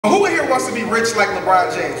wants to be rich like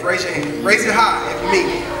LeBron James? Raise your hand. Raise it high if you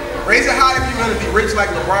mean it. Raise it high if you want to be rich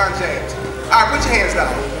like LeBron James. All right, put your hands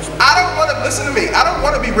down. I don't want to, listen to me, I don't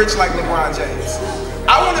want to be rich like LeBron James.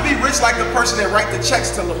 I want to be rich like the person that write the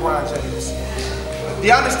checks to LeBron James.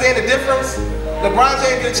 Do you understand the difference? LeBron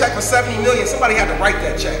James get a check for $70 million, somebody had to write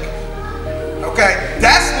that check. Okay,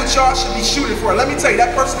 that's what y'all should be shooting for. Let me tell you,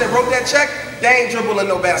 that person that wrote that check, they ain't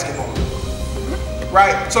dribbling no basketball.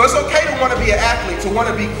 Right? So it's okay to want to be an athlete, to want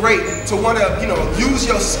to be great, to want to, use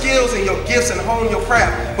your skills and your gifts and hone your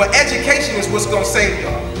craft. But education is what's going to save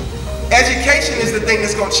y'all. Education is the thing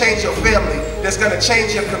that's going to change your family, that's going to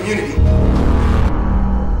change your community.